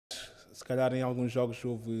se calhar em alguns jogos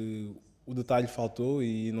o detalhe faltou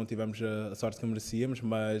e não tivemos a sorte que merecíamos,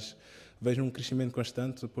 mas vejo um crescimento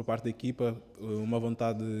constante por parte da equipa, uma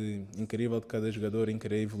vontade incrível de cada jogador em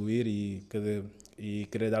querer evoluir e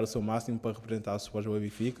querer dar o seu máximo para representar o Sport do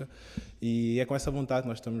Benfica. E é com essa vontade que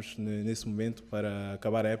nós estamos nesse momento para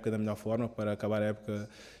acabar a época da melhor forma, para acabar a época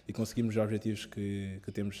e conseguirmos os objetivos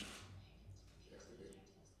que temos.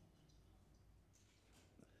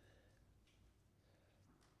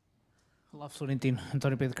 Olá, Florentino.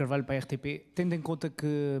 António Pedro Carvalho para a RTP. Tendo em conta que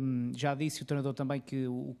já disse o treinador também que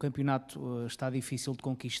o campeonato está difícil de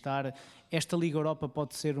conquistar, esta Liga Europa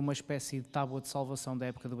pode ser uma espécie de tábua de salvação da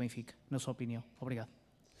época do Benfica, na sua opinião? Obrigado.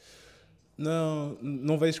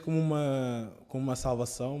 Não vejo como uma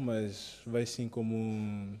salvação, mas vejo sim como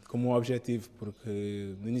um objetivo,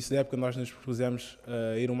 porque no início da época nós nos propusemos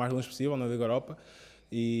ir o mais longe possível na Liga Europa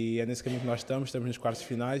e é nesse caminho que nós estamos nos quartos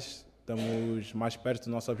finais. Estamos mais perto do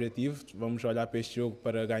nosso objetivo, vamos olhar para este jogo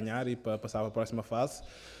para ganhar e para passar para a próxima fase.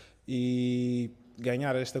 E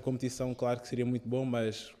ganhar esta competição, claro que seria muito bom,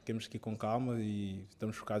 mas temos que ir com calma e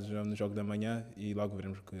estamos focados no jogo da manhã e logo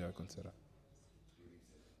veremos o que acontecerá.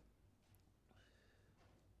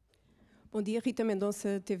 Bom dia, Rita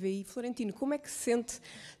Mendonça, TVI. Florentino, como é que se sente?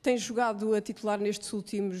 Tem jogado a titular nestes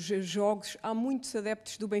últimos jogos. Há muitos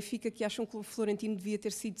adeptos do Benfica que acham que o Florentino devia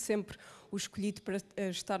ter sido sempre o escolhido para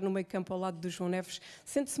estar no meio-campo ao lado do João Neves.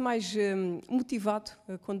 Sente-se mais motivado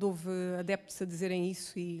quando houve adeptos a dizerem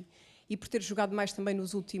isso e por ter jogado mais também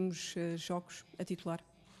nos últimos jogos a titular?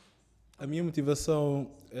 A minha motivação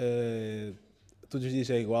todos os dias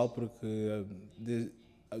é igual, porque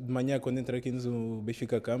de manhã, quando entro aqui no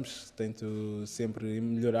Benfica Campos, tento sempre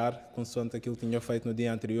melhorar consoante aquilo que tinha feito no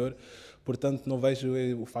dia anterior. Portanto, não vejo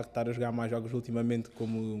o facto de estar a jogar mais jogos ultimamente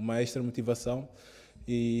como uma extra motivação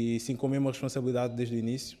e sim como uma responsabilidade desde o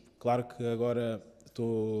início. Claro que agora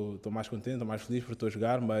estou mais contente, estou mais feliz por estou a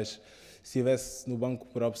jogar, mas se estivesse no banco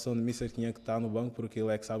por opção de Mister, tinha que estar no banco, porque ele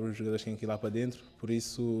é que sabe os jogadores que têm que ir lá para dentro. Por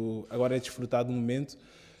isso, agora é desfrutar do momento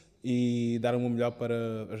e dar o meu melhor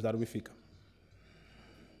para ajudar o Benfica.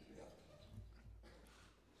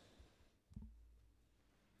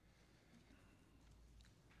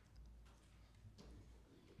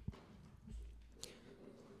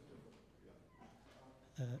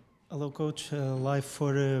 Hello, Coach. Live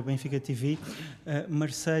for Benfica TV.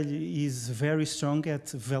 Marseille is very strong at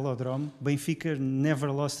Velodrome. Benfica never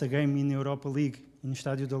lost a game in Europa League in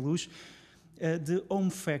Estádio da Luz. The home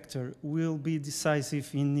factor will be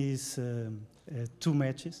decisive in these two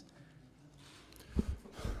matches.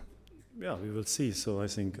 Yeah, we will see. So I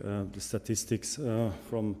think the statistics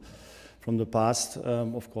from the past,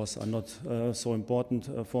 of course, are not so important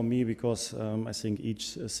for me because I think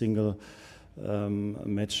each single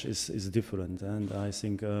match is different, and I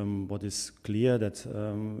think what is clear that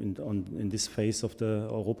in this phase of the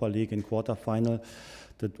Europa League in quarterfinal,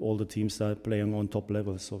 that all the teams are playing on top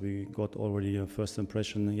level. So we got already a first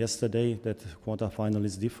impression yesterday that quarterfinal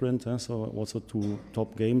is different. So also two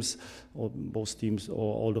top games, both teams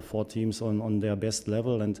or all the four teams on their best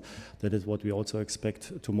level, and that is what we also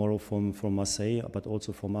expect tomorrow from Marseille, but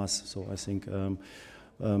also from us. So I think.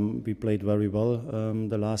 We played very well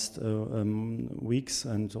the last weeks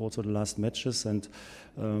and also the last matches, and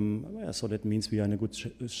so that means we are in a good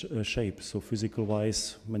shape. So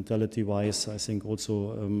physical-wise, mentality-wise, I think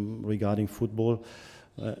also regarding football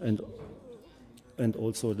and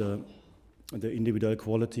also the individual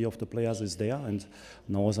quality of the players is there, and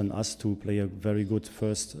now it's on us to play a very good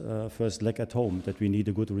first leg at home. That we need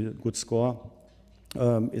a good score.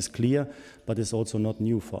 Is clear, but it's also not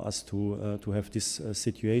new for us to have this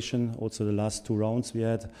situation. Also, the last two rounds we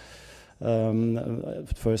had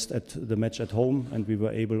first at the match at home, and we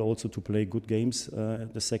were able also to play good games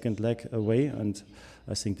the second leg away. And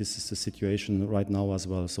I think this is the situation right now as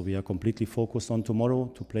well. So we are completely focused on tomorrow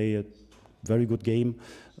to play a very good game,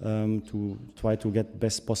 to try to get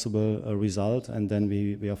best possible result, and then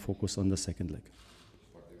we are focused on the second leg.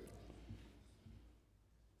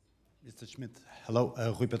 Mr. Schmidt, hello,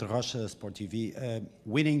 Rui Pedro Rocha, Sport TV.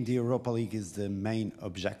 Winning the Europa League is the main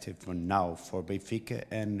objective for now for Benfica,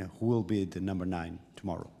 and who will be the number 9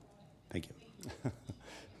 tomorrow? Thank you.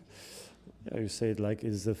 Yeah, you say it like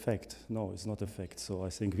it's a fact. No, it's not a fact. So I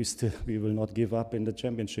think we will not give up in the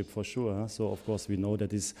championship for sure. Huh? So of course we know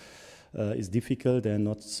that is difficult. There are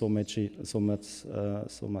not so much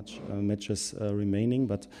matches remaining,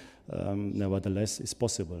 but nevertheless it's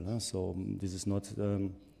possible. Huh? So this is not.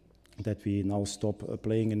 That we now stop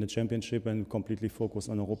playing in the championship and completely focus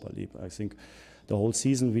on Europa League. I think the whole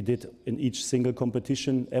season we did in each single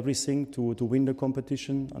competition everything to win the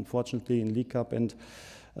competition. Unfortunately in League Cup and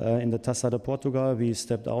In the Taça de Portugal, we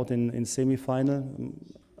stepped out in semi-final,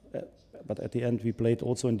 but at the end we played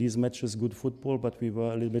also in these matches good football, but we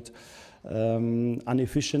were a little bit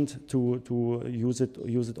inefficient to use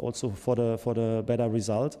it also for the better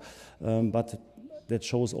result. But that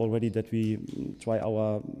shows already that we try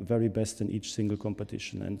our very best in each single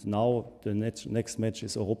competition. And now the next match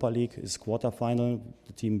is Europa League, is quarterfinal.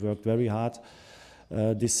 The team worked very hard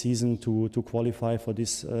this season to qualify for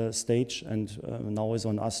this stage, and now is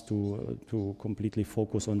on us to completely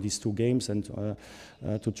focus on these two games and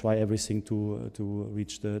to try everything to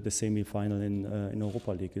reach the semi-final in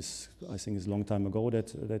Europa League. I think it's a long time ago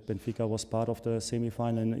that Benfica was part of the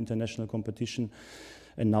semi-final in international competition,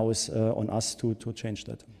 and now it's on us to change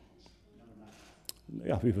that.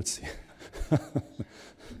 Yeah, we will see.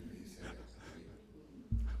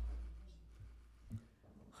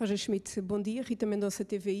 Roger Schmidt, bom dia. Rita Mendonça,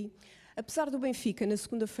 TVI. Apesar do Benfica, na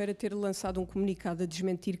segunda-feira, ter lançado um comunicado a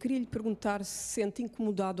desmentir, queria-lhe perguntar se se sente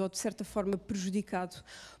incomodado ou, de certa forma, prejudicado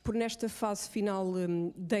por, nesta fase final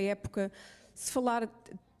da época, se falar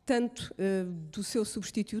tanto do seu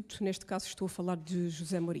substituto, neste caso estou a falar de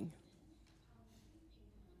José Mourinho.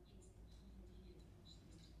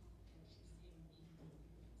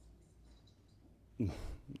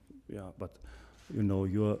 Yeah, but you know,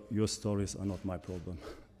 your stories are not my problem,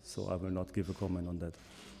 so I will not give a comment on that.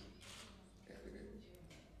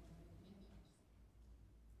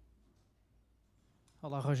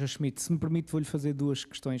 Olá, Roger Schmidt. Se me permite, vou-lhe fazer duas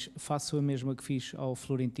questões. Faço a mesma que fiz ao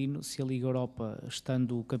Florentino. Se a Liga Europa,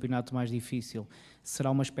 estando o campeonato mais difícil, será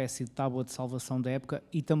uma espécie de tábua de salvação da época,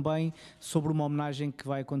 e também sobre uma homenagem que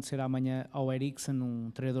vai acontecer amanhã ao Eriksen, um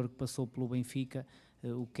treinador que passou pelo Benfica.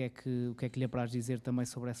 O que é que lhe apraz dizer também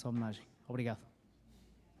sobre essa homenagem? Obrigado.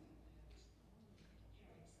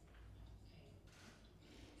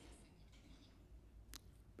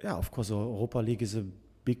 Yeah, of course, Europa League is a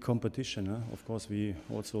big competition. Of course, we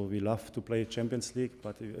love to play Champions League,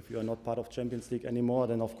 but if you are not part of Champions League anymore,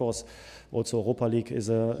 then of course also Europa League is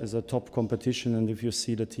a top competition. And if you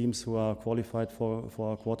see the teams who are qualified for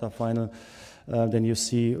a quarterfinal, then you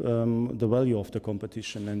see the value of the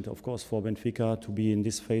competition. And of course, for Benfica to be in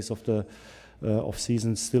this phase of the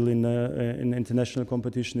season still in international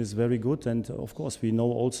competition is very good. And of course, we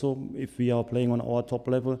know also if we are playing on our top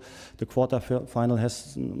level, the quarterfinal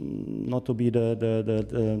has not to be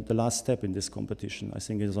the last step in this competition. I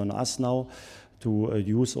think it's on us now to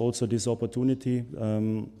use also this opportunity.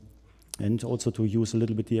 And also to use a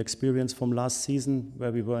little bit the experience from last season,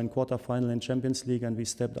 where we were in quarterfinal in Champions League and we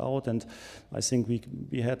stepped out. And I think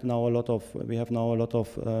we have now a lot of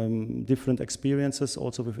different experiences,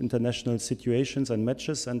 also with international situations and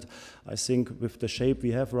matches. And I think with the shape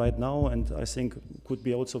we have right now, and I think could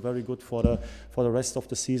be also very good for the rest of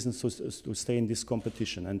the season to stay in this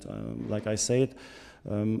competition. And like I said,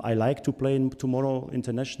 I like to play tomorrow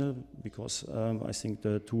international because I think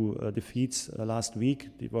the two defeats last week,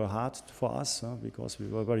 they were hard for us because we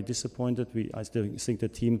were very disappointed. I still think the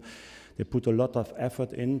team, they put a lot of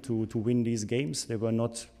effort in to win these games. They were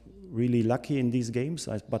not really lucky in these games,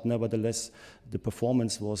 but nevertheless the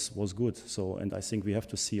performance was good. So, and I think we have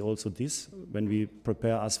to see also this when we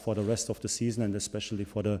prepare us for the rest of the season, and especially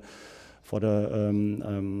for the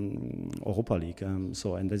Europa League.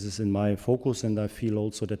 And this is in my focus, and I feel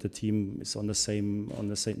also that the team is with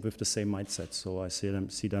the same mindset. So I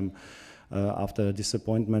see them after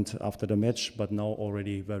disappointment after the match, but now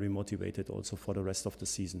already very motivated also for the rest of the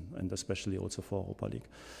season, and especially also for Europa League.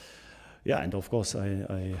 Yeah, and of course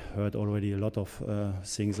I heard already a lot of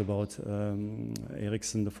things about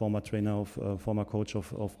Eriksen, the former trainer former coach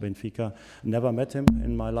of Benfica. Never met him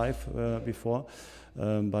in my life before,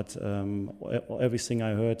 but everything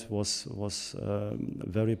I heard was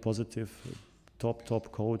very positive.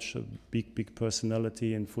 Top coach, a big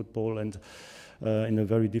personality in football, and in a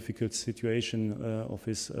very difficult situation of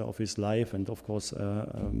his life. And of course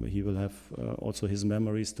he will have also his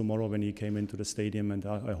memories tomorrow when he came into the stadium, and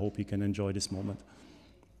I hope he can enjoy this moment.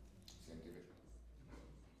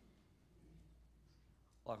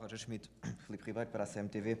 Olá, Roger Schmidt, Filipe Ribeiro para a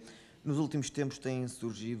CMTV. Nos últimos tempos têm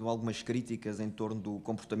surgido algumas críticas em torno do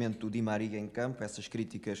comportamento do Di Maria em campo. Essas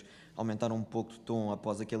críticas aumentaram um pouco de tom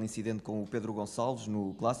após aquele incidente com o Pedro Gonçalves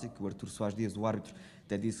no Clássico. O Artur Soares Dias, o árbitro,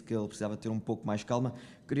 até disse que ele precisava ter um pouco mais calma.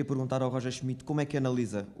 Queria perguntar ao Roger Schmidt como é que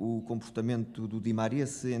analisa o comportamento do Di Maria,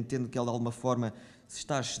 se entende que ele de alguma forma se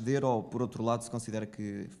está a ceder ou, por outro lado, se considera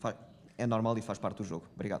que é normal e faz parte do jogo.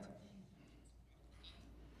 Obrigado.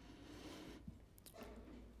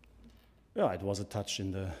 Yeah, it was a touch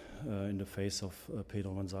in the face of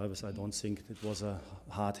Pedro Gonçalves. I don't think it was a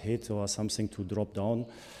hard hit or something to drop down.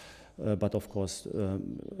 But of course,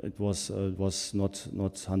 it was not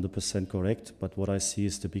 100% correct. But what I see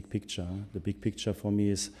is the big picture. The big picture for me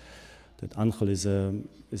is that Angel is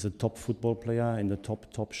a top football player in the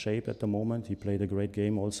top shape at the moment. He played a great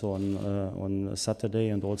game also on Saturday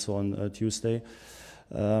and also on Tuesday.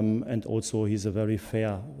 And also he's a very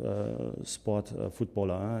fair sport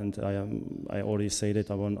footballer. And I already said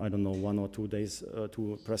it, I don't know, 1 or 2 days,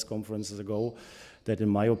 2 press conferences ago, that in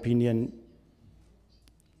my opinion,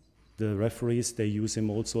 the referees, they use him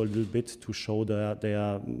also a little bit to show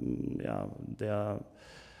their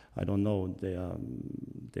I don't know,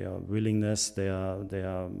 their willingness,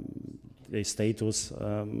 their status,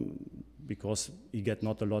 because he get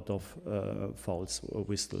not a lot of fouls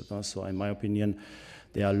whistled. So in my opinion,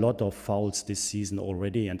 there are a lot of fouls this season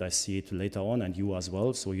already, and I see it later on, and you as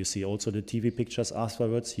well. So you see also the TV pictures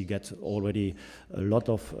afterwards. He get already a lot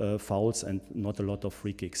of fouls and not a lot of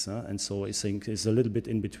free kicks. And so I think it's a little bit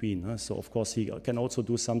in between. So of course he can also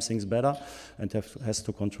do some things better and has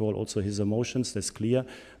to control also his emotions. That's clear.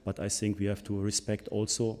 But I think we have to respect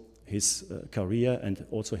also his career and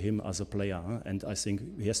also him as a player. And I think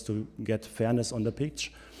he has to get fairness on the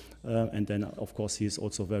pitch. And then, of course, he is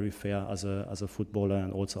also very fair as a footballer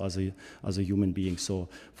and also as a human being. So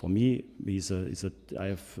for me, I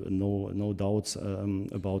have no doubts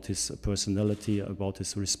about his personality, about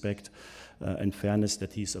his respect and fairness.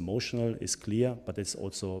 That he's emotional is clear, but it's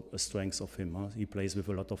also a strength of him. He plays with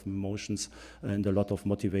a lot of emotions and a lot of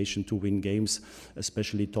motivation to win games,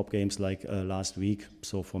 especially top games like last week.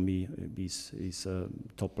 So for me, he's a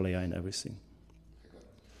top player in everything.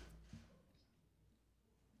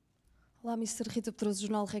 Olá, Mr. Rita Pedroso,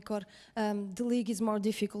 Jornal Record. The league is more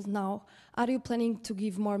difficult now. Are you planning to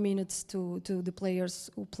give more minutes to the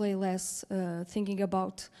players who play less, thinking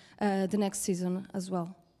about the next season as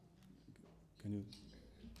well? Can you?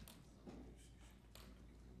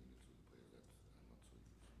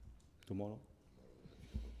 Tomorrow?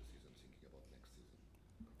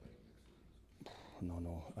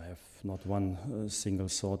 No, I have not one single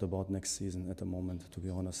thought about next season at the moment, to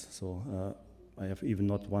be honest. So I have even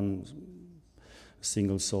not one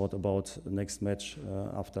single thought about the next match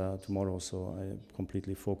after tomorrow. So I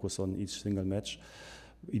completely focus on each single match.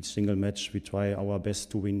 Each single match we try our best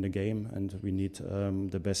to win the game, and we need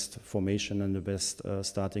the best formation and the best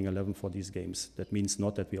starting 11 for these games. That means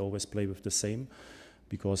not that we always play with the same,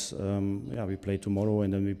 because we play tomorrow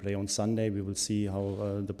and then we play on Sunday. We will see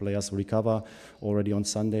how the players recover. Already on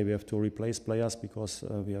Sunday we have to replace players because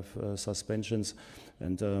we have suspensions.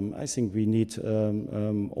 And I think we need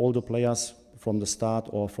all the players from the start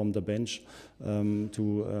or from the bench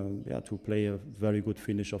to play a very good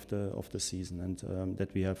finish of the season. And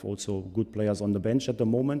that we have also good players on the bench at the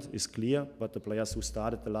moment is clear, but the players who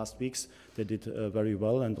started the last weeks, they did very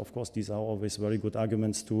well. And of course these are always very good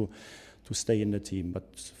arguments to stay in the team. But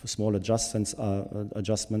small adjustments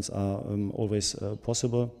are always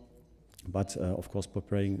possible. But of course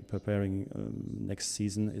preparing next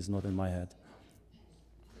season is not in my head.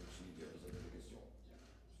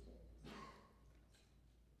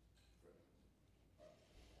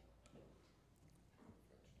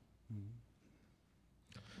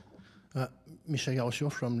 Michel Garocho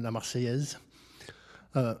from La Marseillaise.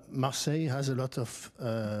 Marseille has a lot of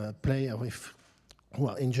players who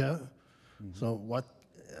are injured. Mm-hmm. So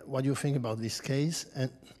what do you think about this case?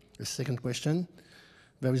 And the second question,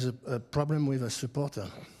 there is a problem with a supporter.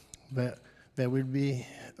 There will be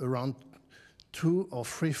around 2,000 or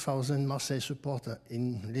 3,000 Marseille supporters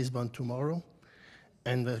in Lisbon tomorrow,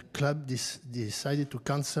 and the club decided to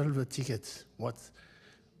cancel the tickets.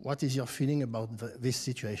 What is your feeling about this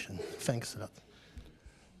situation? Thanks a lot.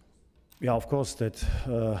 Yeah, of course, that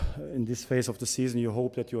in this phase of the season, you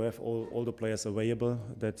hope that you have all the players available,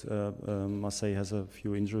 that Marseille has a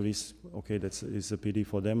few injuries. Okay, that is a pity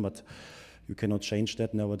for them, but you cannot change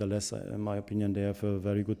that. Nevertheless, in my opinion, they have a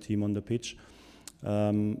very good team on the pitch.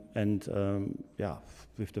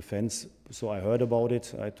 With the fans, so I heard about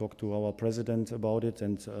it. I talked to our president about it,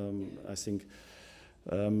 and I think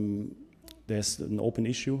there's an open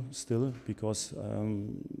issue still, because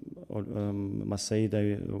Marseille,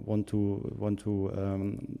 they want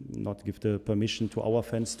to not give the permission to our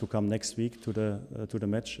fans to come next week to the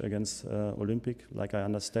match against Olympic, like I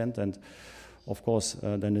understand. And of course,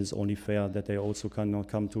 then it's only fair that they also cannot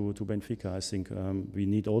come to Benfica. I think we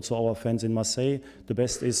need also our fans in Marseille. The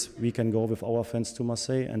best is we can go with our fans to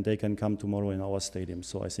Marseille and they can come tomorrow in our stadium.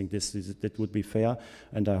 So I think that would be fair,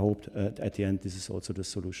 and I hope at the end this is also the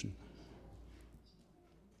solution.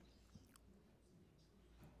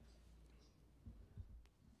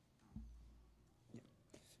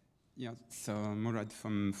 Yeah, so Mourad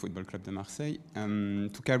from Football Club de Marseille.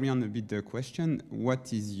 To carry on a bit the question,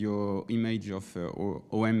 what is your image of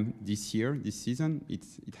OM this year, this season? It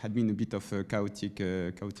had been a bit of a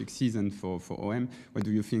chaotic season for OM. What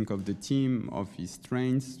do you think of the team, of his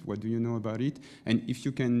strengths? What do you know about it? And if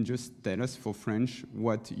you can just tell us for French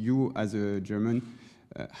what you as a German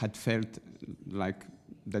had felt like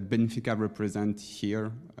that Benfica represent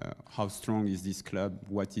here. How strong is this club?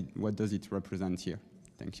 What does it represent here?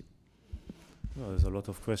 Thank you. Well, there's a lot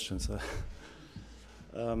of questions.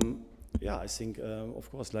 Yeah, I think, of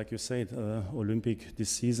course, like you said, Olympic this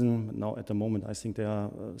season, now at the moment, I think they are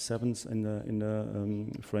seventh in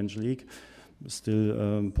the French league.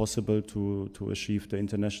 Still possible to achieve the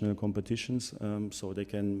international competitions, so they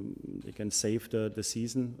can save the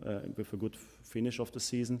season with a good finish of the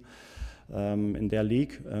season in their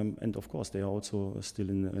league, and of course they are also still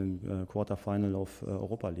in quarter-final of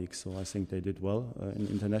Europa League. So I think they did well in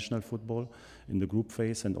international football in the group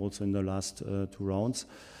phase and also in the last 2 rounds.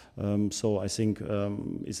 So I think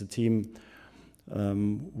it's a team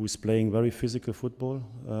who is playing very physical football,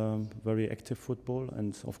 very active football,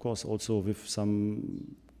 and of course also with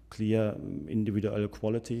some clear individual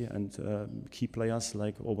quality and key players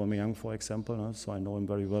like Aubameyang, for example. So I know him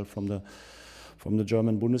very well from the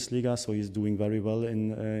German Bundesliga, so he's doing very well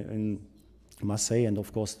in Marseille, and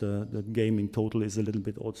of course the game in total is a little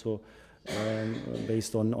bit also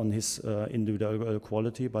based on his individual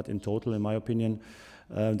quality, but in total, in my opinion,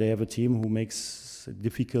 they have a team who makes it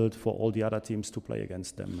difficult for all the other teams to play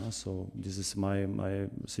against them. So this is my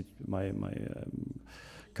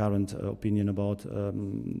current opinion about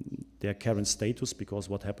their current status, because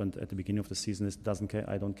what happened at the beginning of the season is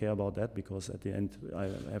I don't care about that, because at the end I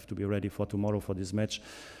have to be ready for tomorrow for this match.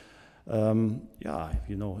 Yeah,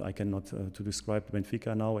 you know, I cannot to describe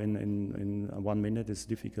Benfica now in 1 minute is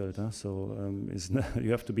difficult. So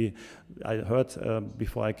you have to be. I heard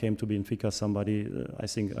before I came to Benfica, somebody I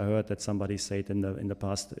think I heard that somebody said in the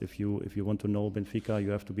past, if you want to know Benfica, you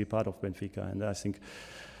have to be part of Benfica, and I think.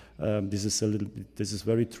 This is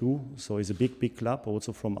very true. So it's a big club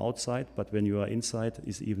also from outside, but when you are inside,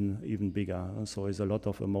 it's even bigger. So it's a lot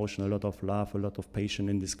of emotion, a lot of love, a lot of passion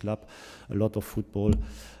in this club, a lot of football,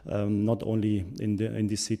 not only in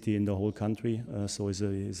this city, in the whole country. So it's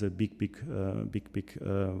a big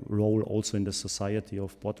role also in the society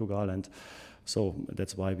of Portugal, and so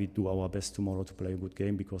that's why we do our best tomorrow to play a good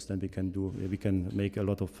game, because then we can make a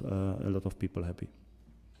lot of people happy.